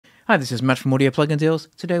Hi, this is Matt from Audio Plugin Deals.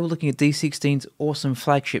 Today we're looking at D16's awesome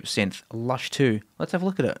flagship synth, Lush-2. Let's have a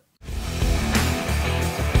look at it.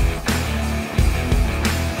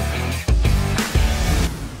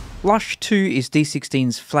 Lush-2 is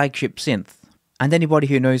D16's flagship synth, and anybody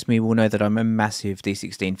who knows me will know that I'm a massive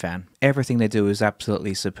D16 fan. Everything they do is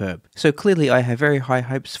absolutely superb. So clearly I have very high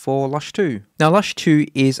hopes for Lush-2. Now Lush-2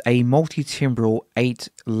 is a multi-timbral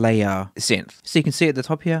 8-layer synth. So you can see at the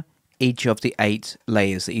top here, each of the 8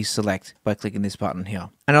 layers that you select by clicking this button here.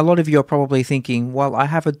 And a lot of you are probably thinking, well, I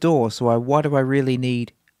have a DAW, so why do I really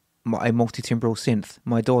need a multi-timbral synth?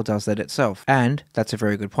 My DAW does that itself. And that's a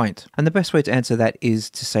very good point. And the best way to answer that is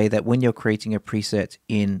to say that when you're creating a preset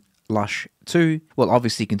in Lush-2, well,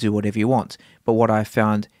 obviously you can do whatever you want, but what I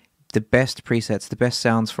found the best presets, the best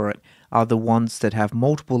sounds for it, are the ones that have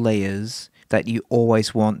multiple layers that you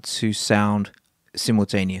always want to sound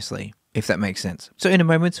simultaneously, if that makes sense. So in a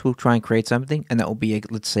moment, we'll try and create something, and that will be,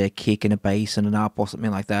 let's say, a kick and a bass and an up or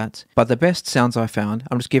something like that. But the best sounds I found,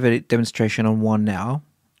 I'm just giving a demonstration on one now,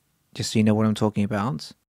 just so you know what I'm talking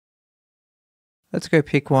about. Let's go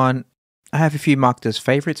pick one. I have a few marked as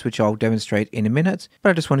favorites, which I'll demonstrate in a minute, but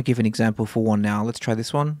I just want to give an example for one now. Let's try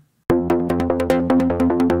this one.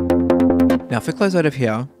 Now if we close out of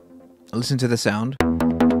here, listen to the sound.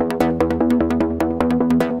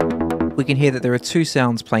 We can hear that there are 2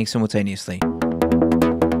 sounds playing simultaneously.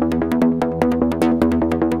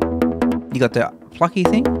 You got the plucky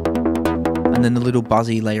thing, and then the little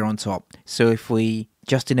buzzy layer on top. So if we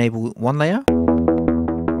just enable one layer,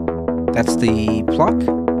 that's the pluck,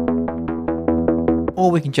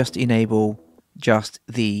 or we can just enable just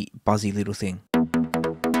the buzzy little thing.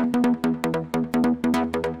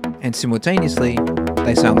 And simultaneously,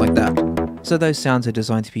 they sound like that. So those sounds are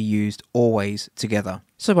designed to be used always together.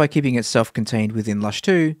 So by keeping it self-contained within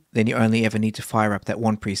Lush-2, then you only ever need to fire up that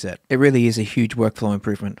one preset. It really is a huge workflow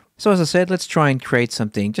improvement. So as I said, let's try and create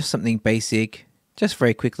something, just something basic, just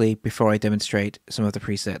very quickly before I demonstrate some of the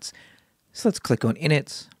presets. So let's click on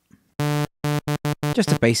Init.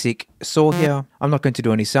 Just a basic saw here. I'm not going to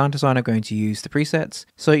do any sound design, I'm going to use the presets.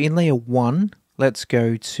 So in layer 1, let's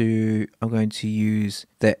go to, I'm going to use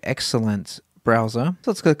the Excellent browser.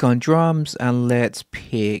 So let's click on drums and let's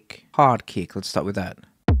pick hard kick. Let's start with that.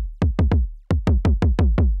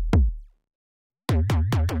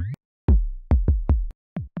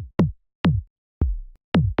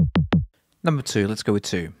 Number 2, let's go with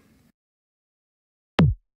 2.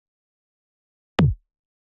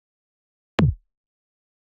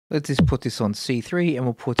 Let's just put this on C3 and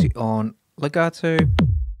we'll put it on legato.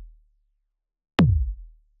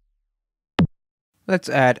 Let's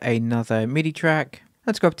add another MIDI track.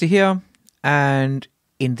 Let's go up to here, and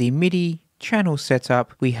in the MIDI channel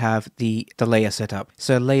setup, we have the layer setup.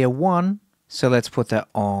 So layer 1, so let's put that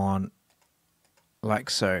on like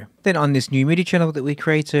so. Then on this new MIDI channel that we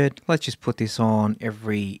created, let's just put this on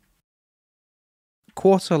every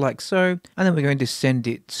quarter like so. And then we're going to send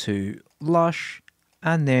it to Lush,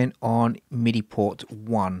 and then on MIDI port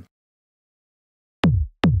 1.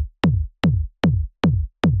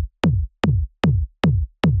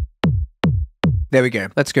 There we go.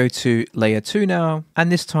 Let's go to layer 2 now.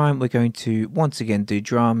 And this time we're going to once again do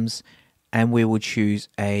drums, and we will choose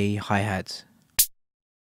a hi-hat.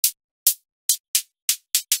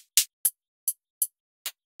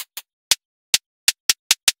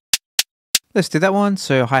 Let's do that one.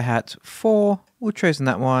 So hi-hat 4, we've chosen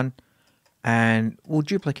that one, and we'll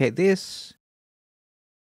duplicate this.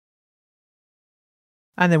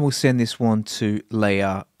 And then we'll send this one to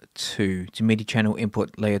layer 2, to MIDI channel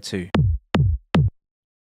input layer 2.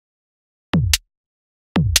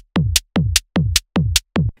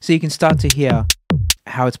 So you can start to hear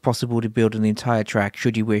how it's possible to build an entire track,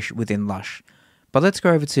 should you wish, within Lush. But let's go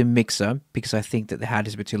over to Mixer, because I think that the hat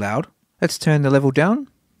is a bit too loud. Let's turn the level down.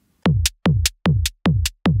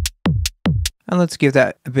 And let's give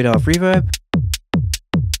that a bit of reverb.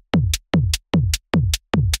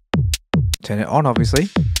 Turn it on, obviously.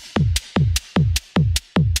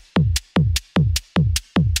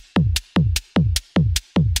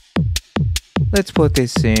 Let's put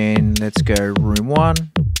this in, let's go room 1.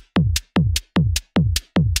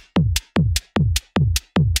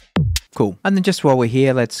 Cool. And then just while we're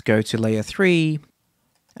here, let's go to layer 3.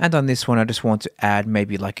 And on this one, I just want to add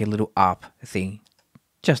maybe like a little up thing,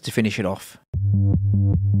 just to finish it off.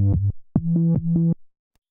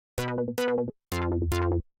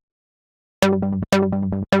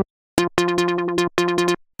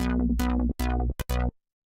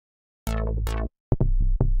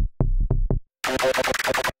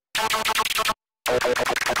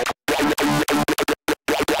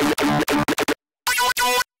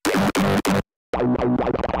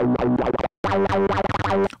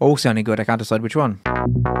 All sounding good, I can't decide which one.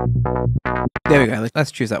 There we go,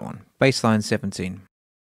 let's choose that one. Baseline 17.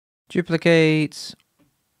 Duplicate.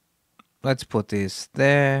 Let's put this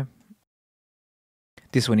there.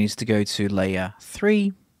 This one needs to go to layer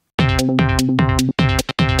 3.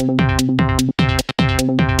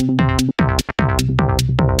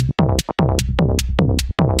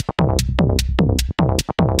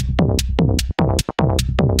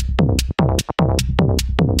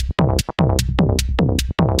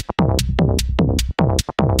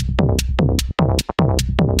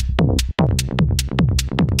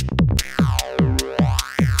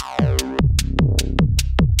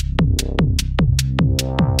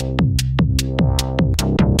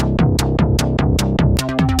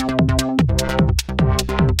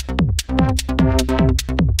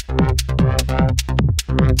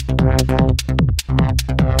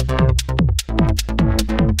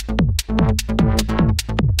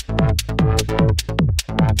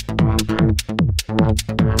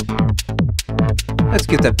 Let's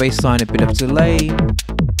give that bass line a bit of delay,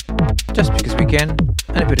 just because we can,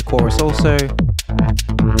 and a bit of chorus also.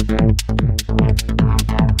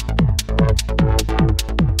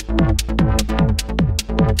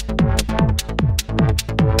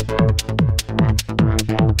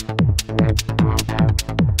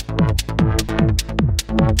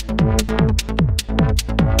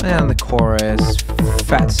 And the chorus,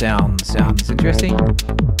 fat sounds interesting.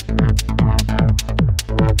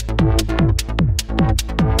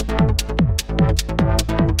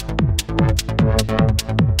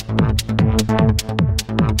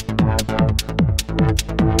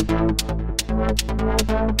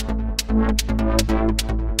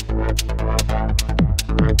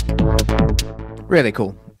 Really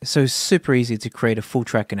cool. So super easy to create a full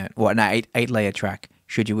track in it, or an 8-layer track,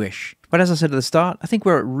 should you wish. But as I said at the start, I think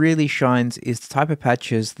where it really shines is the type of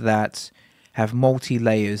patches that have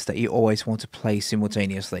multi-layers that you always want to play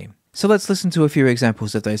simultaneously. So let's listen to a few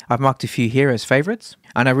examples of those. I've marked a few here as favorites,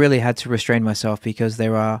 and I really had to restrain myself because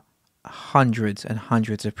there are hundreds and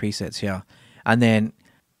hundreds of presets here. And then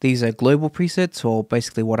these are global presets, or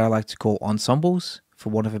basically what I like to call ensembles, for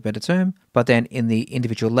want of a better term. But then in the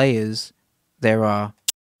individual layers, there are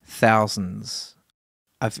thousands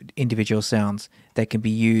of individual sounds that can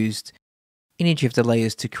be used in each of the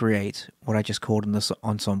layers to create what I just called an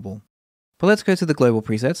ensemble. But let's go to the global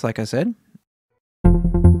presets, like I said.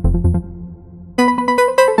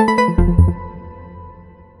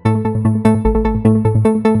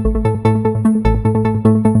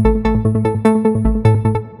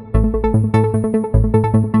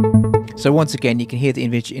 So once again, you can hear the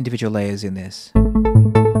individual layers in this.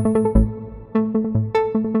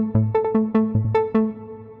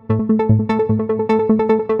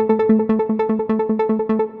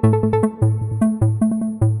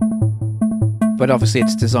 But obviously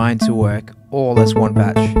it's designed to work all as one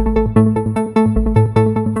patch. And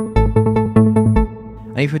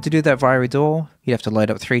if you were to do that via a DAW, you'd have to load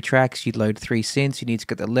up 3 tracks, you'd load 3 synths, you need to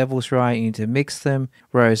get the levels right, you need to mix them,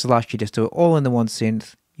 whereas Lush, you just do it all in the one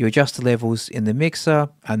synth, you adjust the levels in the mixer,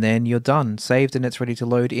 and then you're done, saved, and it's ready to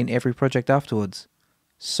load in every project afterwards.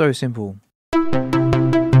 So simple.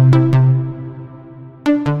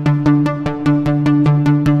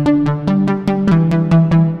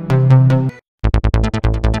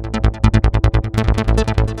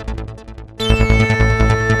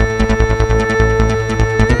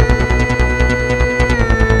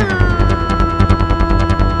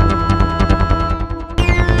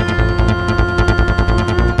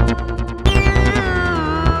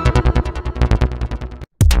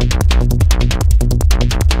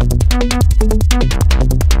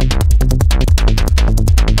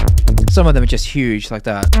 Some of them are just huge like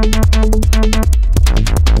that.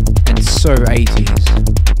 And so 80s.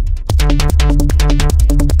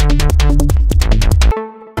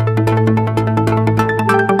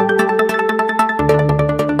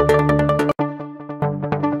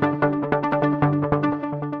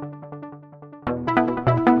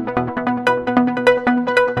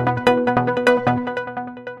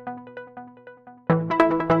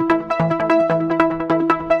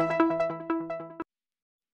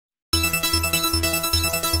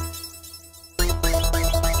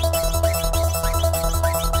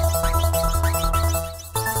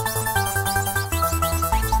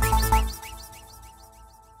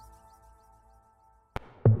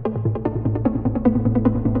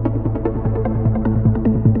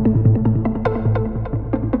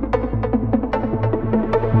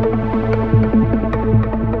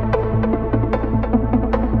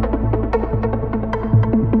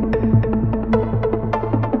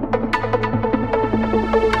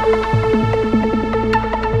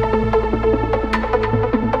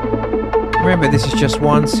 remember, this is just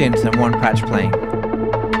one synth and one patch playing.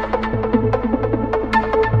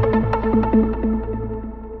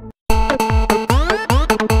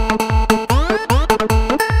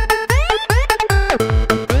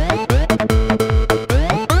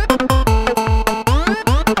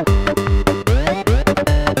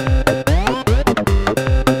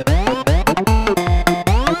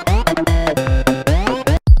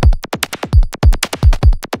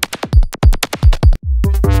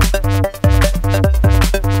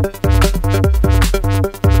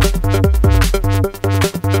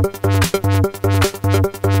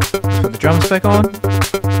 Drums back on.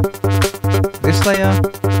 This layer.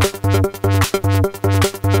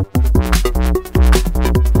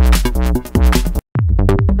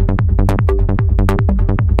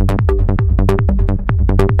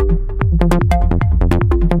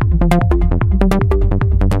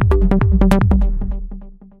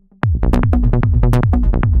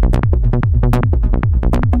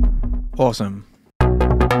 Awesome.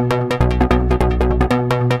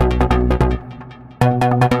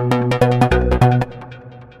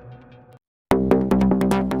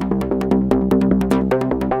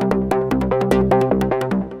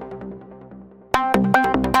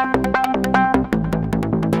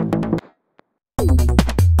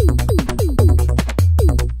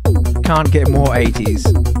 Can't get more 80s.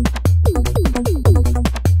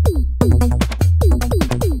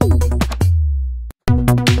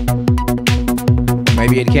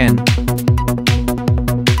 Maybe it can.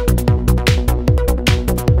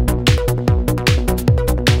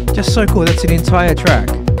 Just so cool, that's an entire track,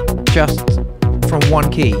 just from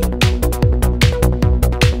one key.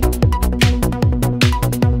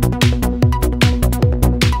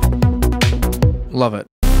 Love it.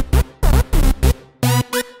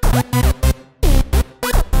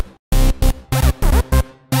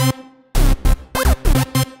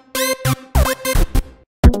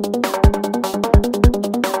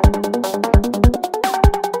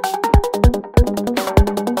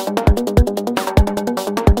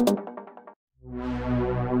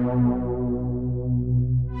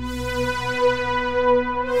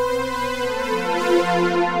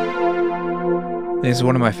 This is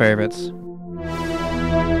one of my favorites.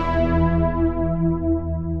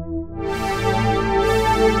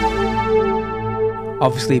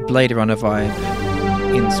 Obviously, Blade Runner vibe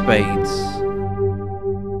in spades.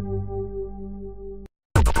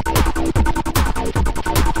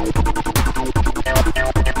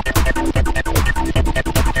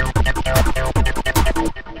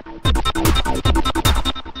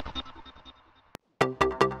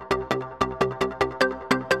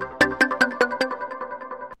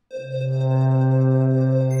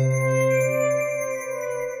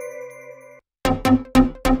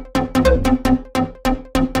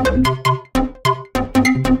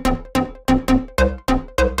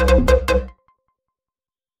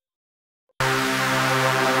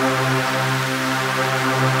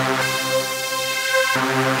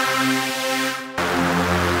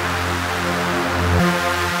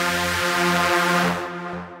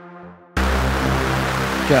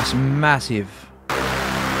 Just massive.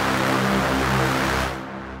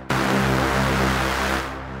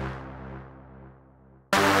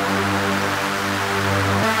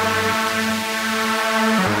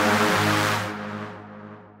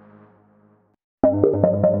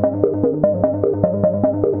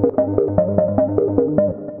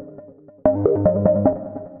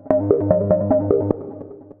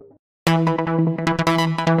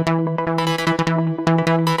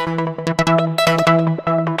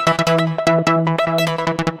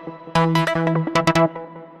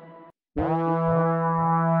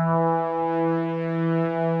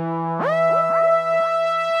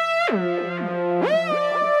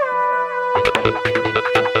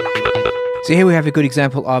 So here we have a good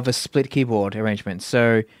example of a split keyboard arrangement.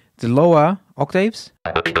 So the lower octaves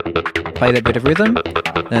play that bit of rhythm,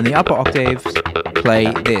 and the upper octaves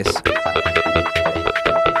play this.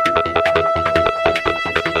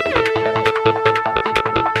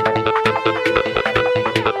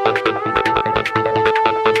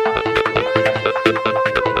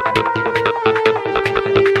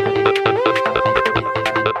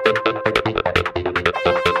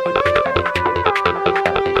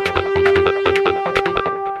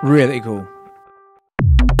 Really cool.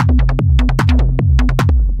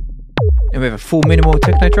 And we have a full minimal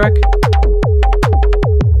techno track.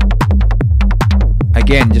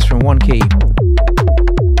 Again, just from one key.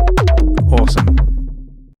 Awesome.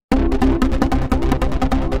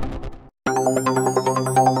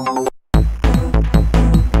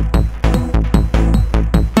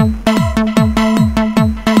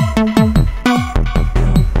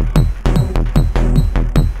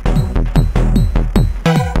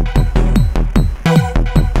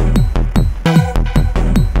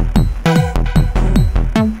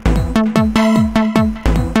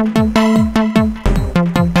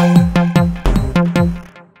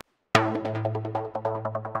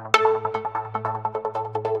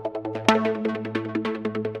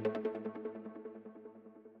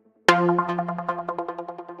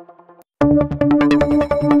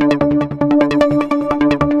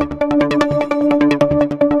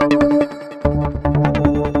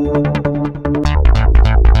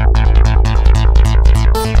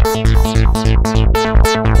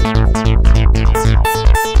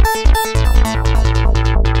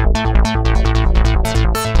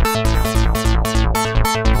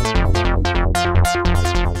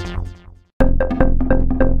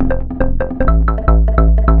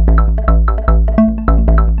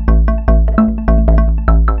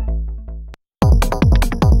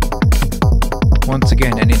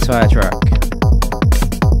 entire track.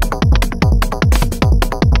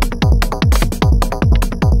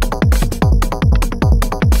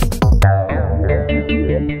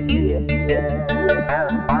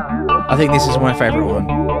 I think this is my favourite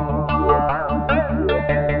one.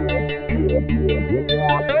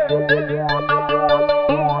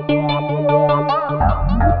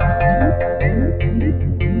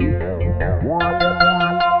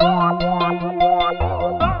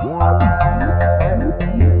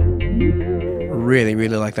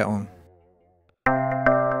 Really like that one.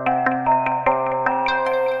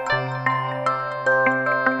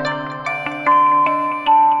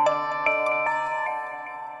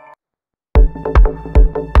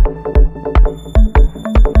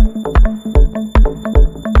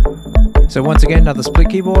 So once again, another split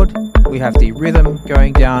keyboard. We have the rhythm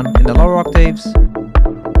going down in the lower octaves.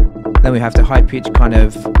 Then we have the high pitch kind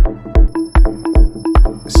of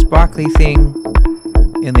sparkly thing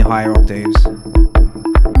in the higher octaves.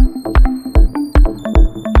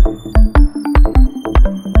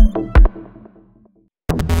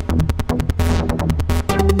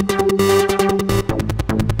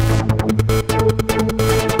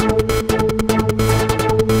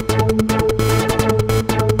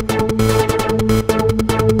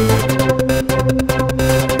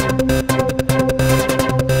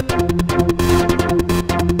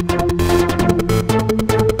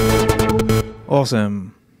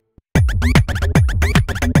 Awesome.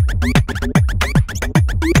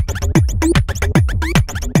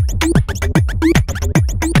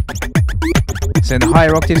 So in the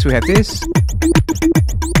higher octaves we have this.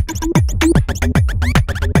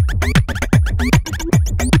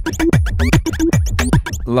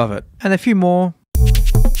 Love it. And a few more.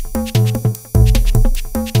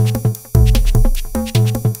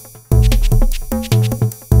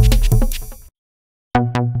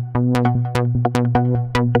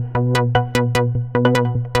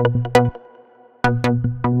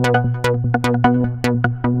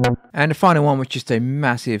 And the final one was just a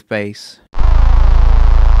massive bass.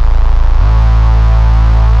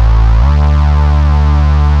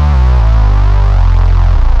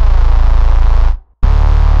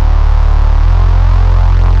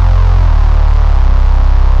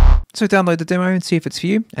 So download the demo and see if it's for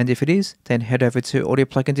you, and if it is, then head over to Audio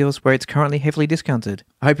Plugin Deals where it's currently heavily discounted.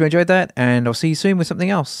 I hope you enjoyed that, and I'll see you soon with something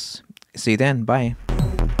else. See you then, bye.